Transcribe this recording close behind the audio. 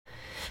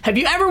Have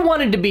you ever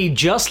wanted to be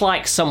just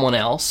like someone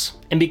else?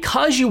 And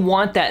because you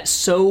want that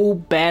so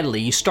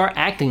badly, you start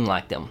acting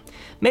like them.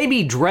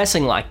 Maybe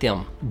dressing like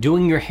them,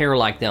 doing your hair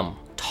like them,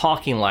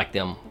 talking like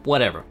them,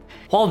 whatever.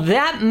 While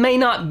that may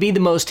not be the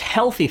most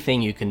healthy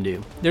thing you can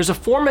do, there's a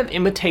form of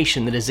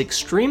imitation that is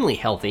extremely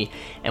healthy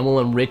and will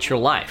enrich your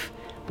life.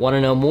 Want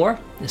to know more?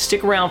 Then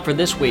stick around for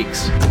this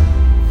week's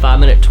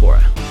 5-Minute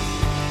Torah.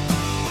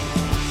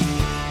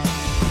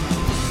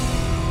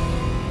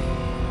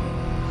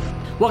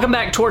 Welcome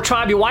back, Torah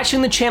Tribe. You're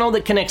watching the channel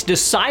that connects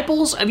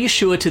disciples of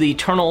Yeshua to the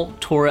eternal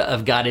Torah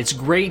of God. It's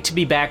great to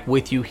be back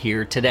with you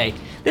here today.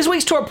 This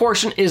week's Torah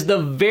portion is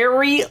the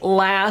very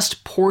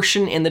last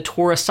portion in the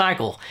Torah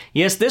cycle.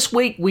 Yes, this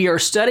week we are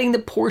studying the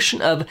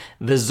portion of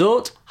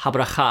Vezot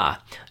Habracha,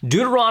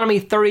 Deuteronomy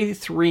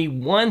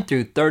 33:1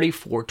 through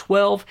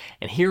 34:12,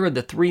 and here are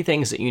the three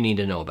things that you need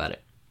to know about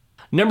it.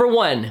 Number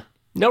one,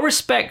 no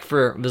respect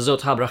for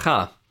Vezot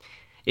Habracha.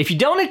 If you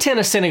don't attend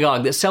a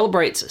synagogue that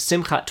celebrates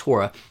Simchat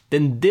Torah,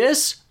 then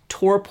this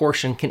Torah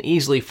portion can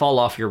easily fall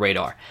off your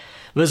radar.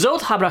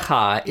 Vezot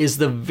Habracha is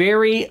the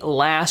very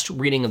last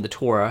reading of the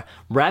Torah,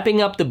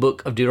 wrapping up the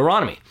book of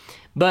Deuteronomy.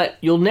 But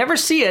you'll never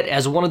see it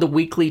as one of the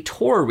weekly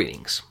Torah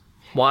readings.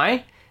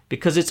 Why?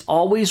 Because it's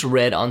always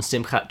read on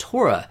Simchat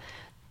Torah,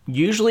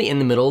 usually in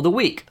the middle of the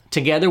week,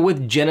 together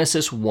with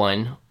Genesis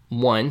 1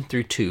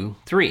 through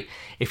 2:3.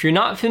 If you're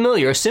not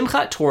familiar,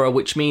 Simchat Torah,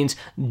 which means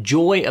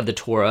joy of the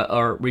Torah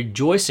or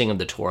rejoicing of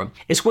the Torah,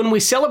 is when we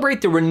celebrate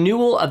the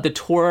renewal of the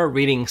Torah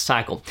reading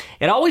cycle.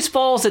 It always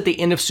falls at the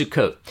end of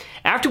Sukkot.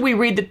 After we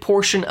read the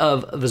portion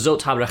of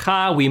Vezot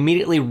Habracha, we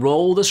immediately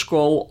roll the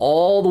scroll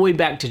all the way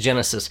back to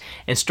Genesis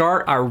and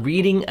start our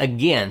reading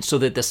again so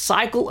that the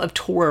cycle of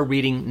Torah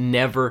reading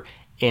never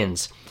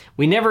ends.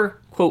 We never,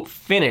 quote,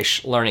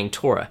 finish learning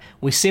Torah.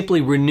 We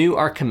simply renew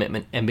our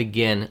commitment and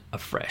begin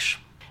afresh.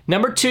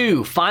 Number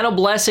two, final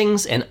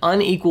blessings and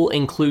unequal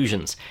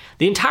inclusions.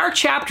 The entire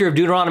chapter of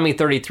Deuteronomy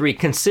 33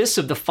 consists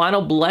of the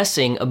final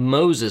blessing of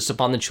Moses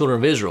upon the children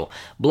of Israel,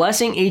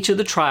 blessing each of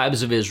the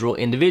tribes of Israel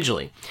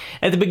individually.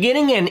 At the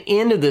beginning and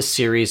end of this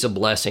series of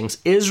blessings,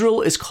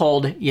 Israel is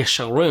called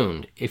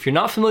Yesharun. If you're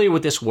not familiar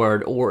with this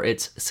word or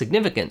its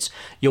significance,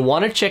 you'll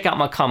want to check out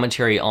my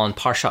commentary on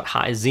Parashat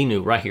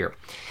Ha'azinu right here.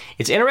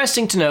 It's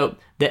interesting to note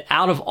that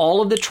out of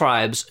all of the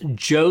tribes,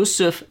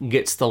 Joseph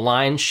gets the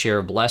lion's share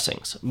of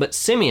blessings, but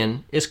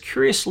Simeon is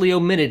curiously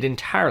omitted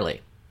entirely.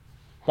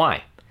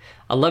 Why?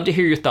 I'd love to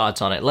hear your thoughts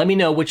on it. Let me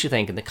know what you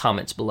think in the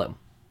comments below.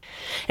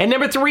 And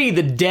number three,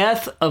 the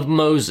death of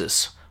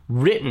Moses,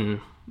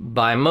 written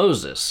by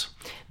Moses.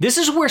 This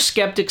is where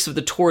skeptics of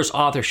the Torah's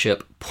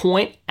authorship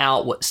point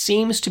out what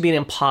seems to be an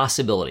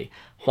impossibility.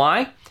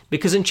 Why?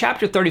 Because in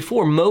chapter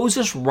 34,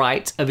 Moses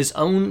writes of his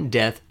own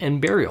death and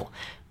burial.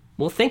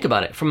 Well, think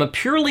about it. From a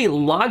purely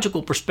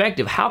logical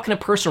perspective, how can a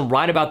person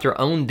write about their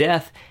own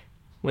death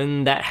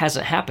when that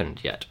hasn't happened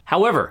yet?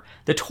 However,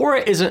 the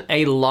Torah isn't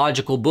a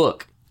logical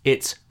book.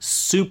 It's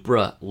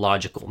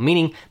supra-logical,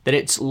 meaning that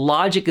its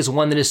logic is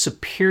one that is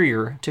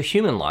superior to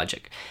human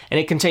logic. And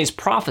it contains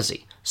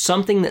prophecy,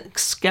 something that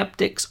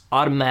skeptics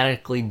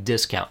automatically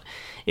discount.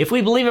 If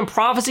we believe in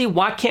prophecy,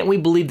 why can't we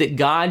believe that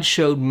God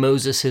showed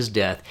Moses his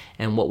death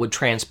and what would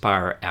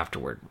transpire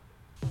afterward?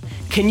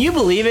 Can you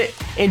believe it?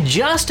 In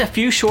just a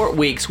few short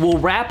weeks, we'll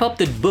wrap up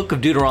the book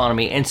of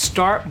Deuteronomy and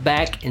start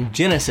back in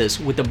Genesis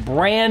with a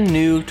brand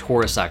new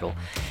Torah cycle.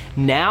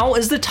 Now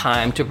is the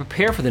time to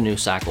prepare for the new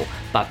cycle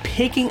by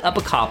picking up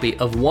a copy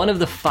of one of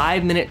the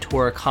 5-Minute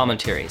Torah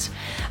commentaries.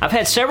 I've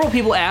had several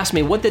people ask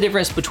me what the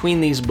difference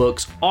between these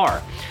books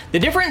are. The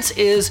difference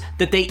is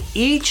that they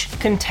each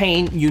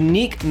contain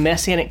unique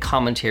messianic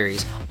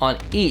commentaries on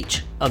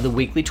each of the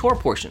weekly Torah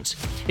portions.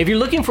 If you're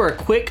looking for a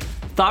quick,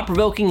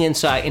 thought-provoking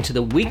insight into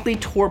the weekly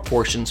Torah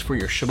portions for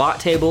your Shabbat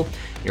table,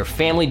 your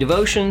family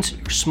devotions,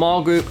 your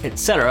small group,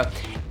 etc.,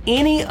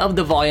 any of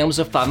the volumes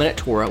of 5-Minute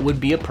Torah would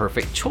be a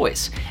perfect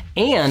choice.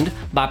 And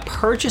by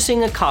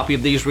purchasing a copy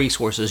of these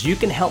resources, you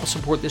can help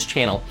support this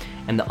channel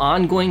and the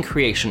ongoing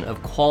creation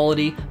of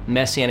quality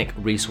Messianic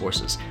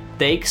resources.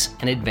 Thanks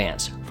in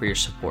advance for your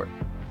support.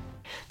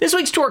 This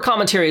week's Torah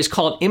commentary is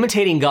called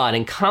Imitating God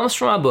and comes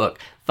from my book,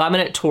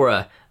 5-Minute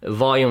Torah,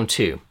 Volume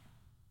 2.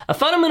 A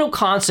fundamental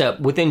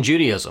concept within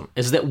Judaism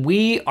is that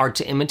we are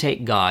to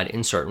imitate God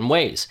in certain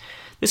ways.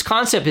 This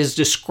concept is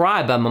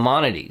described by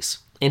Maimonides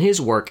in his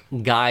work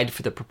Guide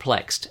for the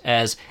Perplexed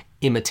as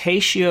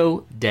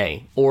imitatio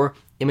Dei, or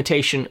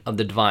imitation of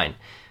the divine.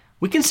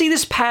 We can see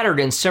this pattern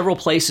in several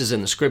places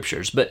in the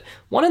scriptures, but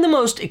one of the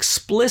most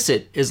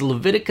explicit is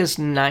Leviticus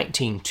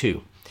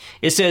 19:2.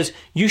 It says,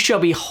 "You shall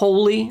be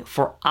holy,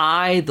 for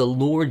I, the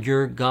Lord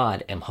your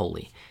God, am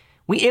holy."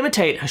 We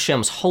imitate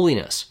Hashem's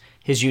holiness,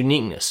 his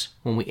uniqueness,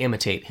 when we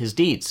imitate his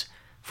deeds.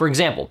 For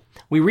example,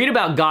 we read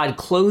about God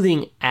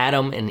clothing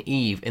Adam and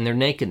Eve in their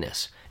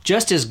nakedness.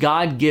 Just as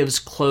God gives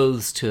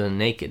clothes to the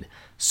naked,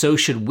 so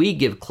should we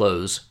give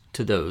clothes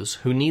to those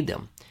who need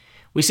them.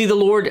 We see the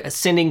Lord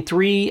sending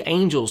 3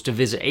 angels to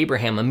visit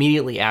Abraham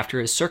immediately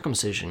after his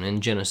circumcision in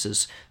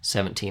Genesis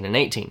 17 and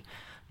 18.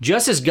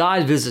 Just as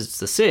God visits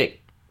the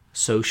sick,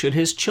 so should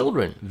his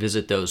children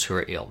visit those who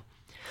are ill.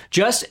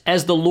 Just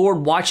as the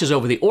Lord watches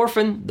over the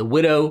orphan, the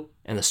widow,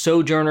 and the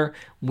sojourner,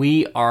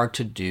 we are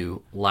to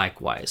do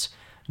likewise.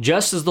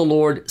 Just as the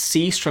Lord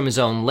ceased from his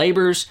own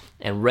labors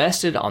and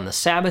rested on the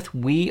Sabbath,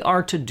 we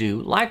are to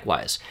do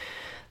likewise.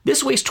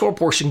 This week's Torah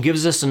portion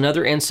gives us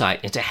another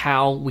insight into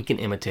how we can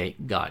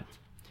imitate God.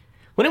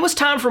 When it was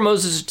time for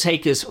Moses to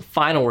take his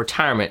final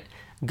retirement,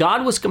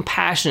 God was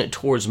compassionate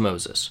towards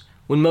Moses.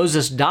 When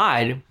Moses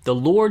died, the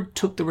Lord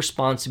took the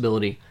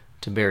responsibility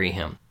to bury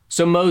him.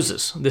 So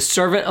Moses, the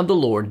servant of the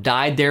Lord,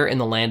 died there in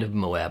the land of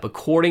Moab,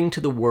 according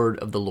to the word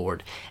of the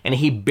Lord, and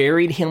he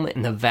buried him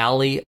in the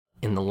valley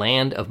in the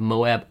land of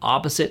Moab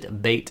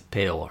opposite Beit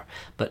Peor.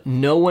 But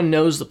no one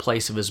knows the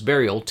place of his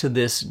burial to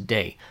this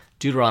day.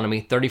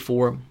 Deuteronomy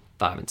 34,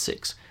 5 and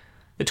 6.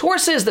 The Torah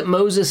says that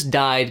Moses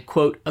died,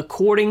 quote,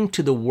 according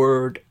to the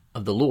word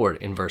of the Lord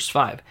in verse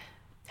 5.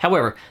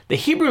 However, the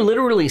Hebrew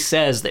literally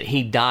says that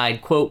he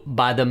died, quote,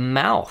 by the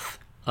mouth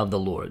of the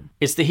Lord.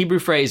 It's the Hebrew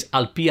phrase,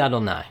 al pi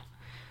Adonai.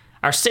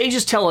 Our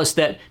sages tell us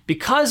that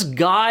because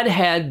God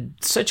had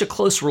such a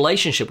close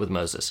relationship with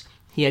Moses,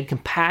 he had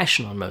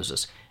compassion on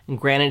Moses and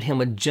granted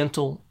him a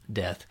gentle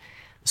death.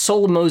 The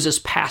soul of Moses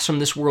passed from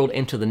this world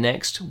into the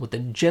next with a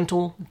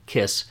gentle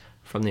kiss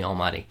from the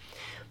Almighty.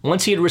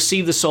 Once he had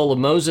received the soul of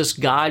Moses,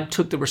 God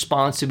took the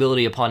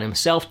responsibility upon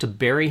himself to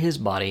bury his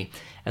body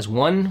as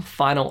one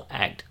final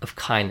act of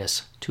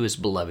kindness to his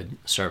beloved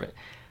servant.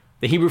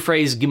 The Hebrew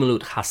phrase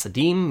Gimilut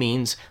Hasadim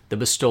means the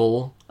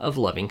bestowal of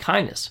loving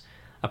kindness.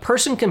 A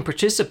person can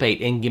participate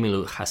in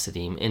Gimilut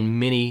Hasadim in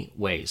many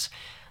ways.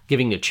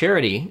 Giving to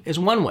charity is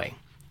one way.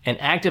 An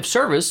act of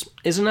service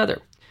is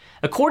another.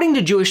 According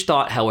to Jewish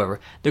thought, however,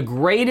 the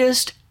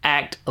greatest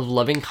act of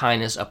loving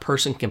kindness a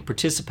person can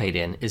participate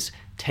in is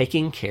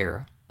taking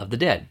care of the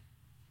dead.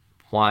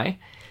 Why?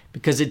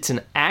 Because it's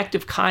an act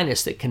of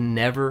kindness that can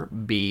never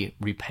be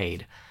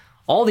repaid.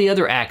 All the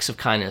other acts of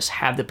kindness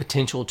have the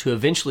potential to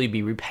eventually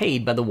be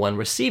repaid by the one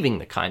receiving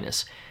the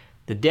kindness.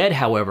 The dead,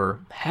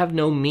 however, have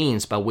no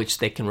means by which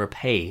they can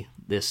repay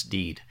this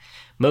deed.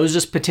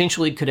 Moses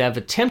potentially could have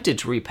attempted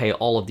to repay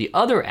all of the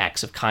other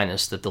acts of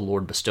kindness that the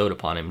Lord bestowed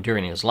upon him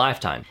during his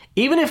lifetime.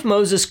 Even if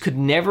Moses could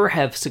never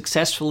have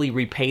successfully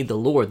repaid the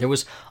Lord, there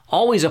was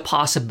always a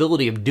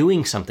possibility of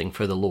doing something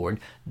for the Lord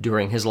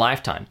during his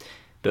lifetime.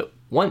 But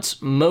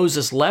once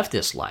Moses left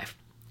this life,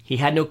 he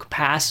had no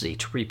capacity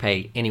to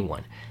repay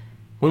anyone.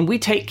 When we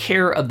take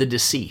care of the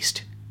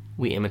deceased,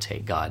 we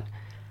imitate God.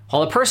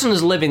 While a person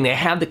is living, they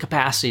have the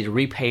capacity to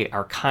repay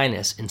our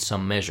kindness in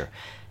some measure.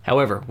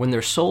 However, when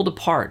their soul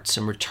departs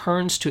and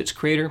returns to its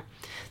Creator,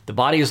 the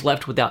body is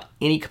left without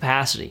any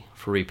capacity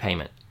for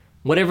repayment.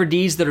 Whatever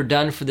deeds that are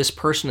done for this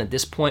person at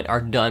this point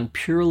are done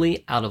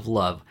purely out of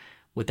love,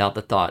 without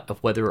the thought of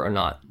whether or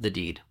not the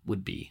deed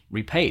would be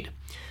repaid.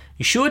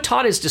 Yeshua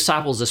taught his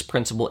disciples this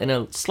principle in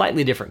a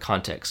slightly different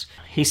context.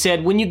 He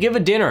said, when you give a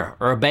dinner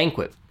or a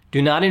banquet,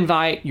 do not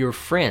invite your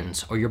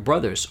friends or your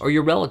brothers or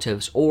your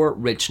relatives or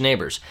rich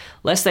neighbors,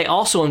 lest they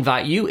also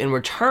invite you in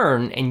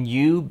return and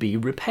you be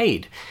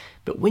repaid.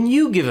 But when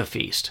you give a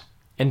feast,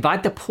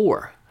 invite the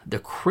poor, the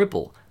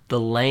cripple, the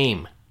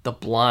lame, the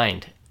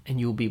blind, and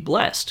you will be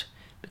blessed,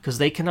 because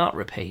they cannot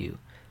repay you,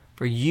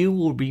 for you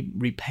will be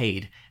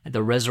repaid at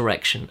the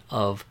resurrection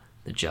of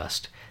the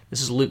just.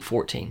 This is Luke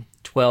 14,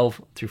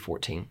 12 through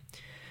 14.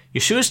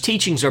 Yeshua's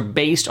teachings are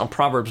based on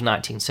Proverbs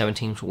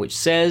 19:17, which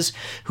says,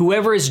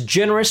 whoever is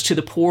generous to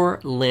the poor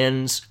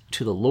lends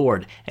to the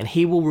Lord, and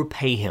he will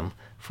repay him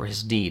for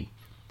his deed.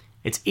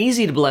 It's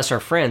easy to bless our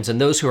friends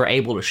and those who are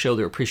able to show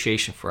their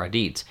appreciation for our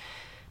deeds.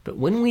 But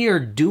when we are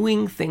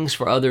doing things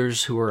for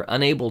others who are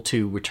unable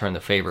to return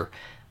the favor,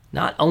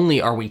 not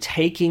only are we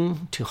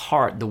taking to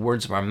heart the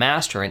words of our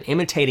Master and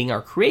imitating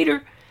our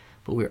Creator,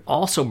 but we're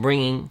also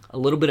bringing a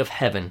little bit of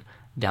heaven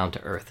down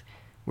to earth.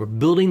 We're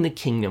building the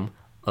kingdom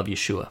of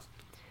Yeshua.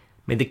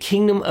 May the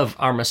kingdom of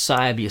our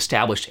Messiah be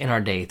established in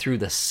our day through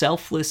the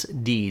selfless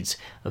deeds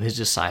of his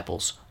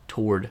disciples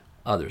toward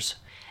others.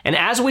 And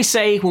as we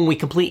say when we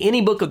complete any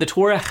book of the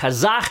Torah,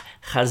 chazak,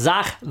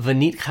 chazak,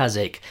 v'nit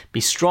chazek.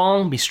 Be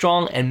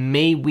strong, and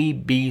may we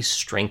be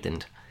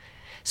strengthened.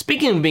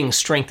 Speaking of being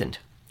strengthened,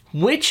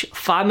 which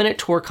 5-minute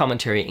Torah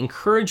commentary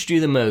encouraged you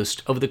the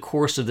most over the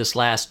course of this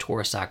last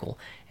Torah cycle,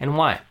 and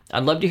why?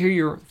 I'd love to hear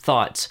your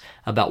thoughts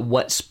about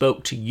what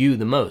spoke to you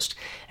the most.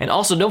 And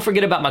also, don't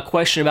forget about my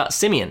question about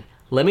Simeon.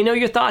 Let me know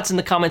your thoughts in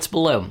the comments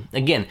below.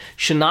 Again,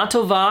 Shana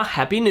Tova,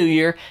 Happy New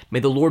Year. May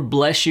the Lord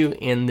bless you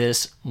in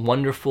this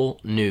wonderful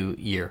new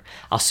year.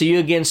 I'll see you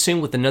again soon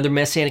with another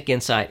Messianic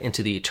insight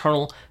into the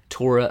eternal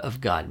Torah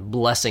of God.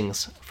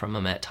 Blessings from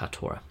Emet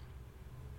HaTorah.